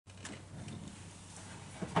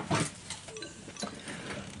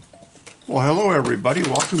Well, hello everybody.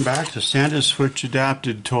 Welcome back to Santa Switch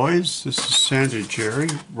Adapted Toys. This is Santa Jerry.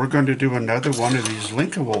 We're going to do another one of these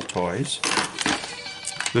Linkable toys.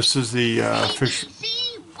 This is the fish.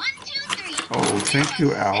 Oh, thank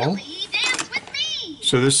you, Al.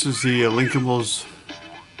 So this is the Linkimals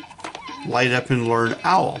Light Up and Learn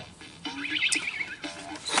Owl.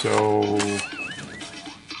 So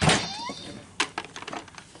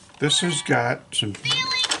this has got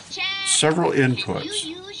several inputs.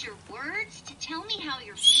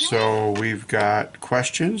 So we've got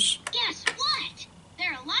questions. Guess what?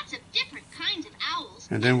 There are lots of different kinds of owls.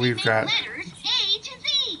 And then we've got letters A to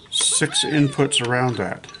Z. 6 inputs around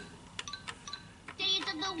that. Days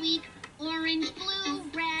of the week, orange, blue,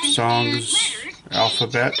 red, Songs,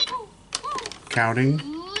 alphabet, counting,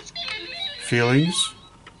 feelings,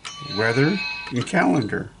 weather, and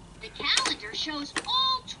calendar. The calendar shows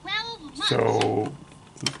all 12 months. So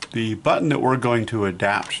the button that we're going to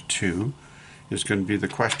adapt to is going to be the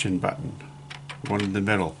question button, one in the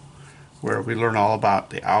middle, where we learn all about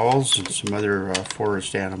the owls and some other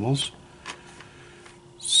forest animals.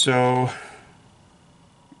 So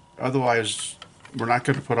otherwise we're not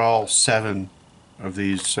going to put all 7 of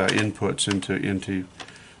these inputs into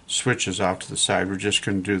switches off to the side. We're just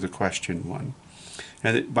going to do the question one,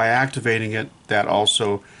 and by activating it, that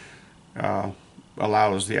also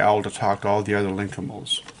allows the owl to talk to all the other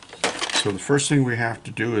Linkimals. So the first thing we have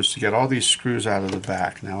to do is to get all these screws out of the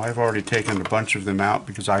back. Now I've already taken a bunch of them out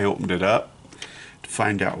because I opened it up to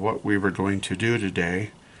find out what we were going to do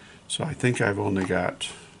today. So I think I've only got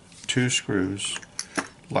 2 screws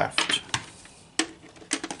left.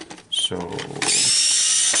 So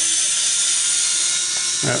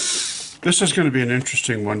this is going to be an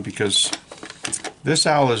interesting one because this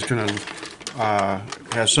owl is going to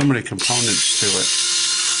has so many components to it.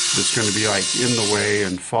 It's going to be like in the way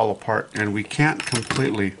and fall apart, and we can't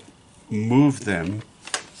completely move them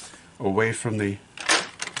away from the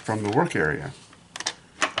work area.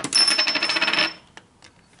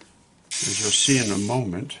 As you'll see in a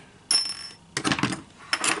moment,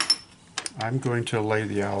 I'm going to lay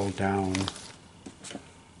the owl down,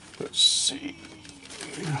 let's see,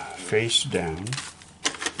 face down,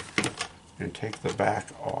 and take the back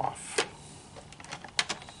off.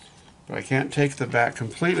 But I can't take the back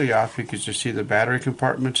completely off because you see the battery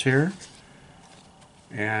compartments here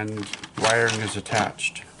and wiring is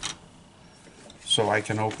attached. So I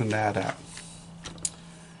can open that up.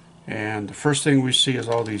 And the first thing we see is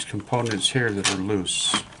all these components here that are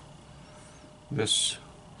loose. This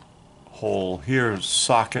hole here is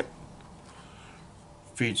socket,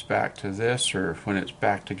 feeds back to this, or when it's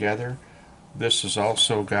back together. This has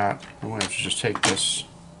also got, I'm going to have to just take this.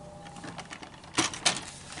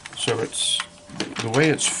 So it's the way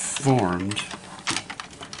it's formed.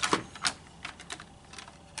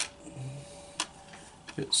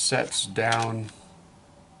 It sets down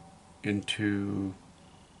into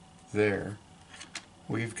there.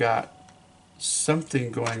 We've got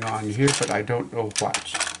something going on here, but I don't know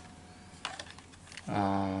what.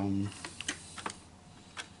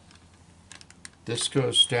 This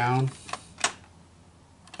goes down.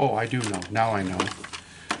 Oh, I do know. Now I know.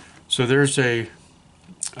 So there's a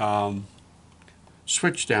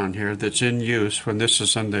switch down here that's in use when this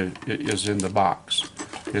is in the box.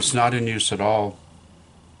 It's not in use at all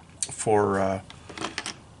for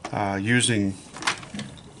using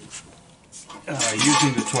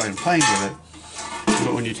the toy and playing with it.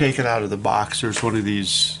 But when you take it out of the box, there's one of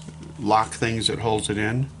these lock things that holds it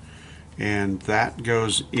in, and that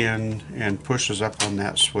goes in and pushes up on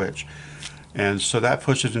that switch, and so that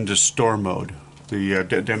puts it into store mode, the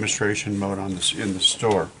demonstration mode in the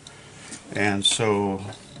store. And so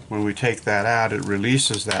when we take that out, it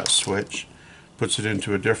releases that switch, puts it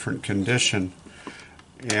into a different condition,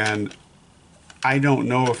 and I don't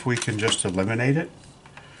know if we can just eliminate it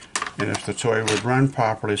and if the toy would run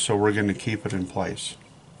properly, so we're going to keep it in place.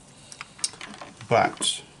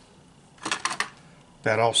 But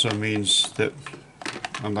that also means that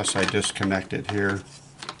unless I disconnect it here,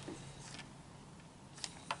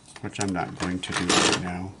 which I'm not going to do right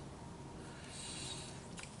now.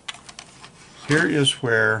 Here is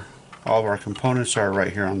where all of our components are,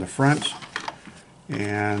 right here on the front,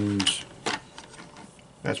 and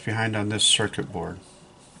that's behind on this circuit board.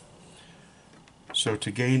 So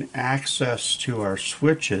to gain access to our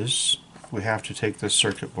switches, we have to take this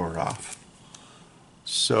circuit board off.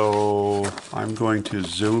 So I'm going to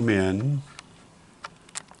zoom in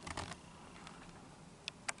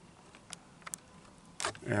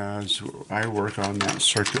as I work on that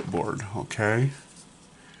circuit board, okay?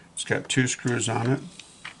 It's got 2 screws on it.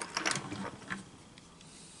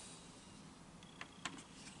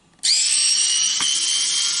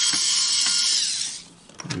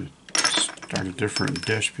 different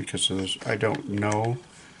dish because of those. I don't know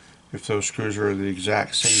if those screws are the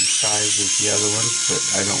exact same size as the other ones, but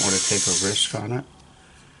I don't want to take a risk on it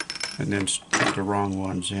and then put the wrong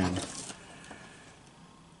ones in.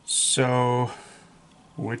 So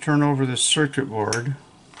when we turn over this circuit board,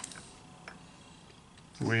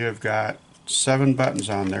 we have got 7 buttons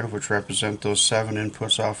on there, which represent those 7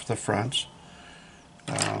 inputs off the fronts.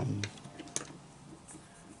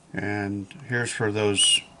 And here's where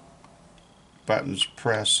those buttons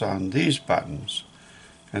press on these buttons.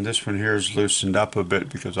 And this one here is loosened up a bit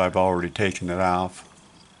because I've already taken it off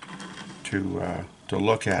to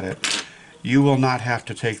look at it. You will not have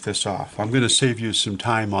to take this off. I'm going to save you some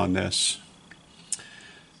time on this.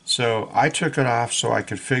 So I took it off so I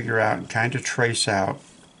could figure out and kind of trace out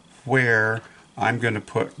where I'm going to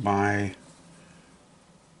put my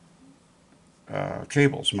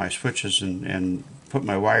cables, my switches, and put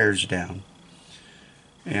my wires down.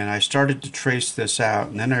 And I started to trace this out,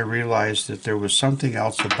 and then I realized that there was something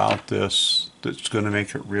else about this that's going to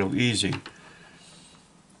make it real easy.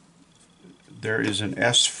 There is an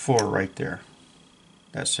S4 right there.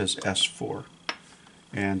 That says S4.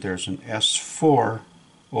 And there's an S4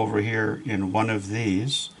 over here in one of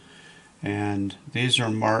these. And these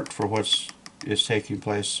are marked for what is taking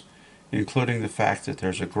place, including the fact that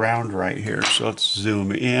there's a ground right here. So let's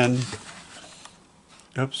zoom in.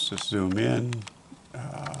 Oops, let's zoom in.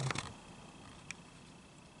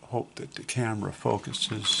 Hope that the camera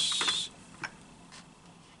focuses.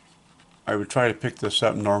 I would try to pick this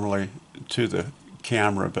up normally to the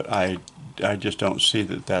camera, but I just don't see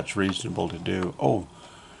that that's reasonable to do. Oh,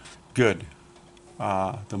 good.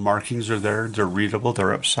 The markings are there. They're readable.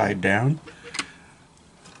 They're upside down.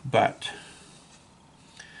 But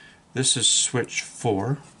this is switch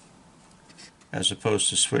 4 as opposed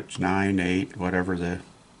to switch 9, 8, whatever the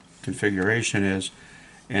configuration is.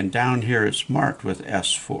 And down here it's marked with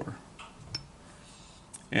S4.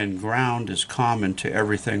 And ground is common to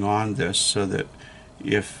everything on this, so that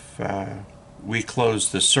if we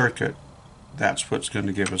close the circuit, that's what's going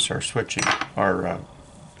to give us our switching, our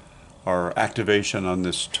activation on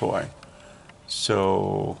this toy.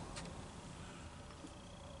 So,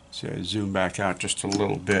 see, I zoom back out just a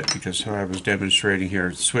little bit because how I was demonstrating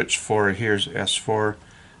here, switch 4, here's S4,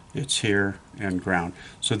 it's here, and ground.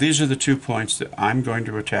 So these are the 2 points that I'm going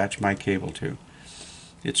to attach my cable to.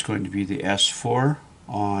 It's going to be the S4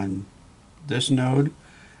 on this node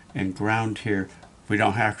and ground here. We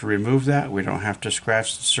don't have to remove that. We don't have to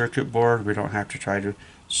scratch the circuit board. We don't have to try to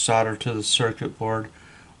solder to the circuit board.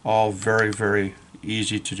 All very, very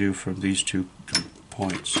easy to do from these 2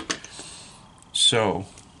 points. So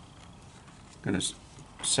I'm going to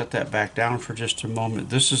set that back down for just a moment.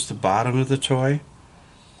 This is the bottom of the toy.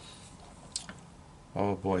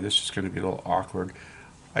 Oh boy, this is going to be a little awkward.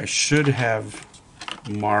 I should have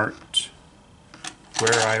marked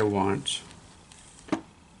where I want,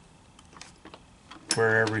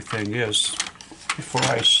 where everything is before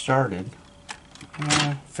I started.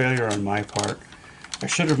 Failure on my part. I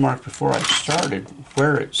should have marked before I started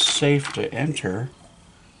where it's safe to enter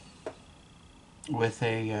with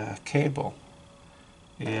a cable.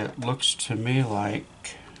 It looks to me like,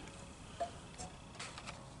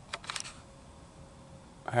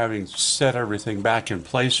 having set everything back in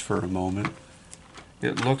place for a moment,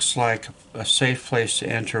 it looks like a safe place to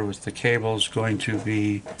enter with the cables going to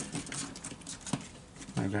be,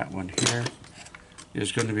 I've got one here,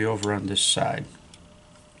 is going to be over on this side.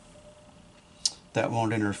 That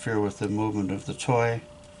won't interfere with the movement of the toy,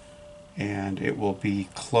 and it will be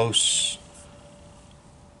close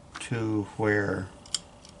to where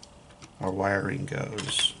our wiring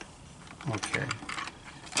goes. Okay,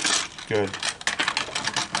 good.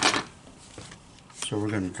 So we're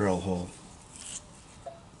going to drill a hole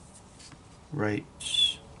right,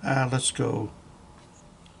 let's go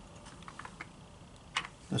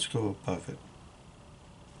above it.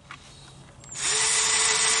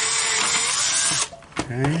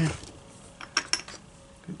 Okay,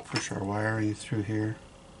 push our wiring through here.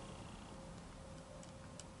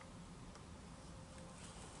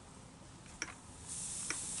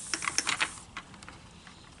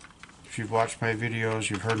 If you've watched my videos,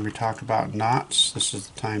 you've heard me talk about knots. This is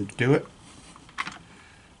the time to do it.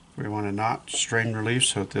 We want a knot strain relief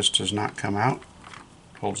so that this does not come out.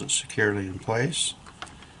 Holds it securely in place.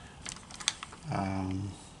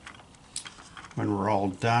 When we're all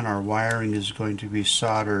done, our wiring is going to be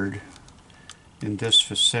soldered in this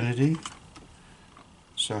vicinity.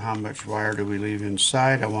 So how much wire do we leave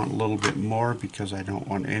inside? I want a little bit more because I don't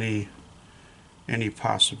want any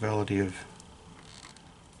possibility of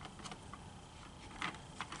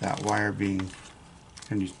that wire being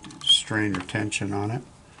any strain or tension on it.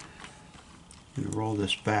 I'm going to roll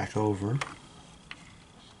this back over.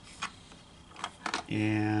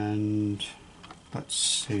 And let's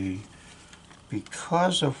see,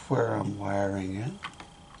 because of where I'm wiring it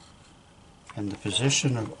and the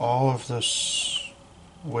position of all of the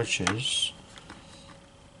switches,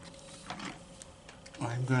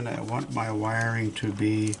 I'm going to want my wiring to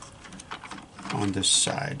be on this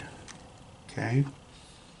side. Okay,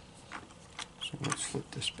 so let's flip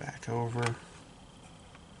this back over.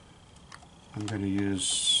 I'm going to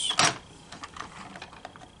use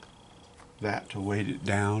that to weight it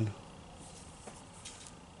down.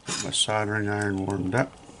 Get my soldering iron warmed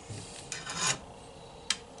up.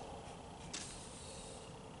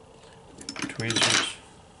 Tweezers.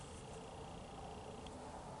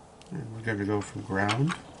 And we're going to go from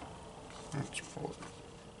ground. Let's pull the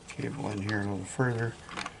cable in here a little further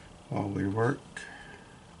while we work.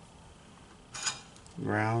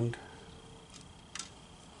 Ground.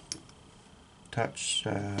 Touch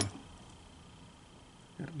get a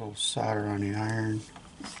little solder on the iron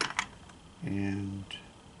and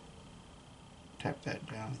tap that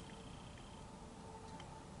down.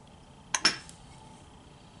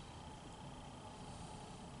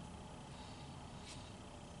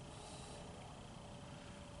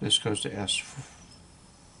 This goes to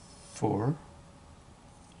S4.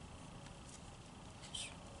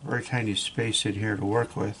 Very tiny space in here to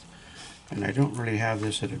work with, and I don't really have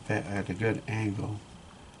this at a good angle,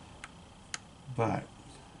 but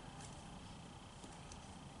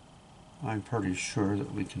I'm pretty sure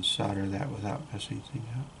that we can solder that without messing things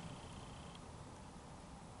up.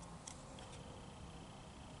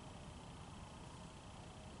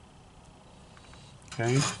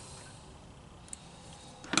 Okay,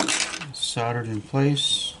 soldered in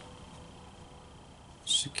place,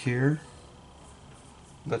 secure.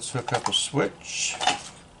 Let's hook up a switch.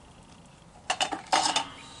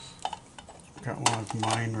 Got one of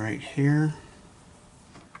mine right here.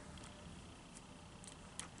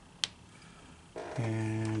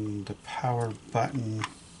 And the power button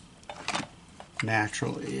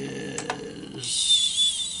natural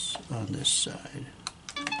is on this side.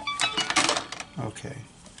 Okay.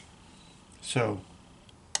 So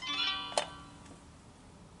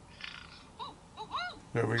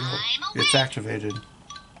there we go. It's activated. I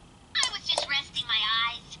was just resting my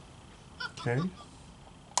eyes. Okay.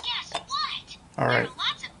 Guess what? All right. There are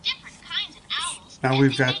lots of different kinds of owls. Now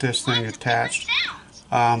we've got this thing attached.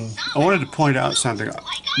 I wanted to point out something.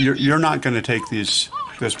 You're not going to take this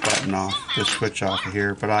button off, this switch off of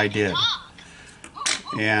here, but I did.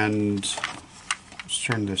 And let's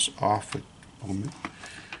turn this off a moment.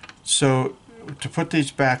 So to put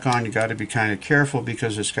these back on, you got to be kind of careful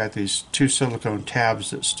because it's got these two silicone tabs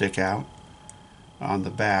that stick out on the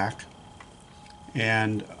back.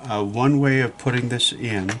 And one way of putting this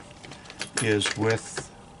in is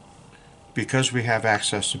because we have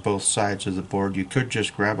access to both sides of the board, you could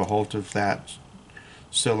just grab a hold of that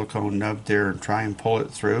silicone nub there and try and pull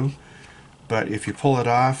it through. But if you pull it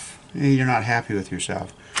off, you're not happy with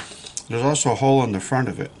yourself. There's also a hole in the front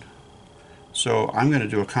of it. So I'm going to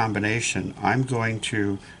do a combination. I'm going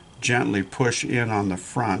to gently push in on the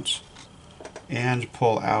front and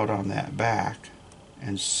pull out on that back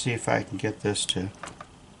and see if I can get this to...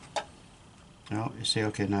 No, you see,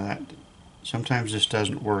 okay, now that... Sometimes this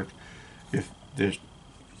doesn't work.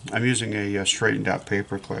 I'm using a straightened out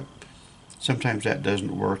paper clip. Sometimes that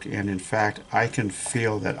doesn't work, and in fact I can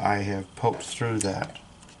feel that I have poked through that.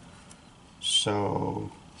 So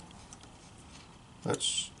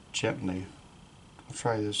let's gently, I'll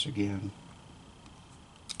try this again.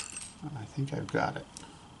 I think I've got it.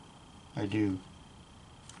 I do.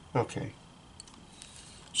 Okay.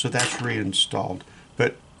 So that's reinstalled.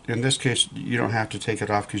 But in this case you don't have to take it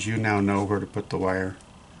off because you now know where to put the wire.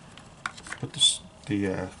 Put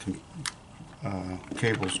the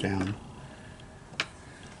cables down.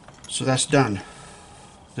 So that's done.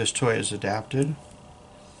 This toy is adapted.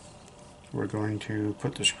 We're going to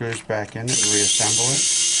put the screws back in it and reassemble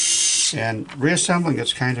it. And reassembling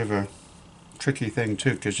it's kind of a tricky thing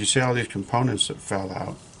too, because you see all these components that fell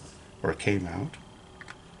out or came out.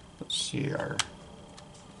 Let's see our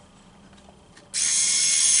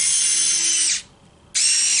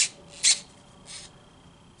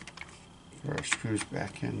screws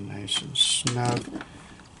back in nice and snug.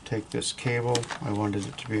 Take this cable. I wanted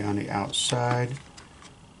it to be on the outside,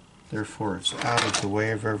 therefore it's out of the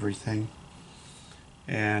way of everything.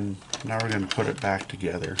 And now we're going to put it back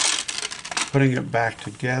together. Putting it back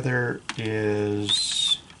together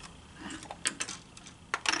is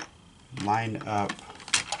line up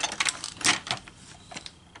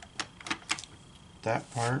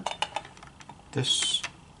that part this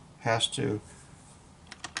has to,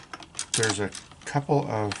 there's a couple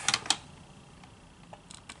of,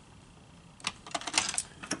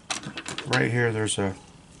 right here there's a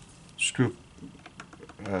screw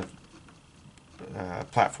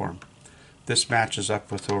platform. This matches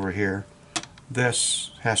up with over here.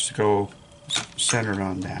 This has to go centered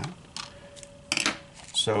on that.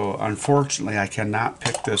 So unfortunately I cannot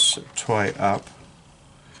pick this toy up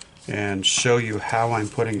and show you how I'm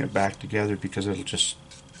putting it back together because it'll just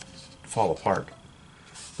fall apart.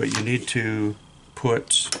 But you need to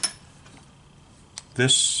put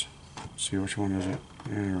this, let's see which one is it,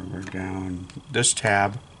 there we're down, this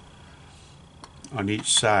tab on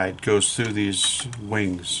each side goes through these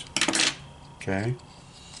wings. Okay,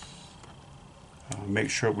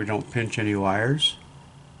 make sure we don't pinch any wires.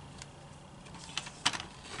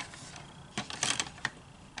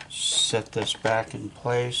 Set this back in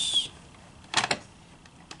place.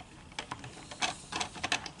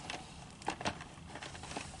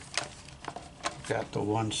 Got the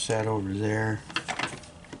one set over there.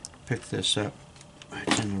 Pick this up.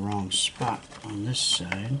 It's in the wrong spot on this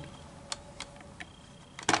side.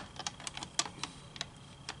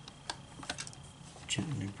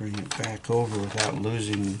 Gently bring it back over without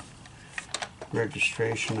losing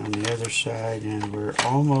registration on the other side, and we're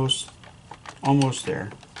almost there.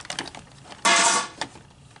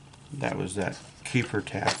 That was that keeper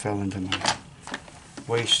tab fell into my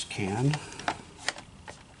waste can.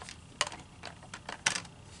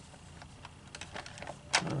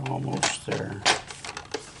 We're almost there.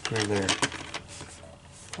 We're there.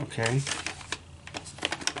 Okay.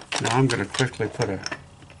 Now I'm going to quickly put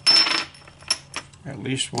at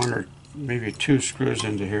least one or maybe two screws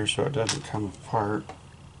into here so it doesn't come apart,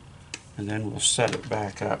 and then we'll set it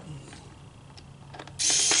back up.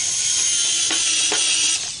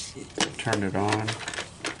 Turn it on.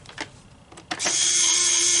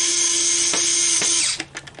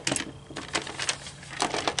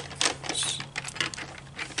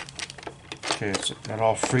 Okay, it's got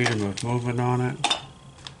all freedom of movement on it.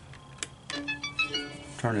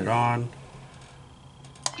 Turn it on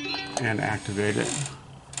and activate it.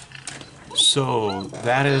 So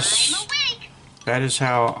that is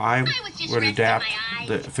how I would adapt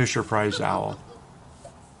the Fisher-Price owl.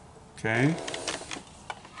 Okay.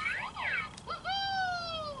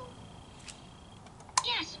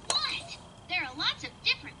 Guess what? There are lots of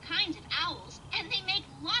different kinds of owls, and they make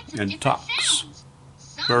lots of And different talks. sounds.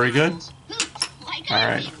 Some Very good. owls hoot like All I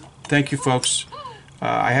right. do. Thank you, folks.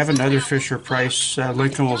 I have another Fisher-Price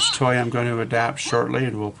Linkimals toy I'm going to adapt shortly,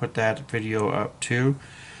 and we'll put that video up too.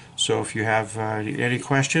 So if you have any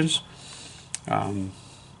questions,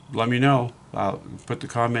 let me know. Put the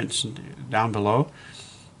comments down below.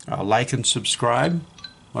 Like and subscribe.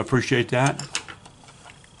 I appreciate that.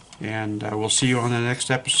 And we'll see you on the next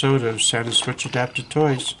episode of Santa Switch Adapted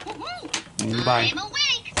Toys. Bye. I'm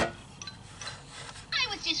awake. I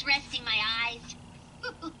was just resting my eyes.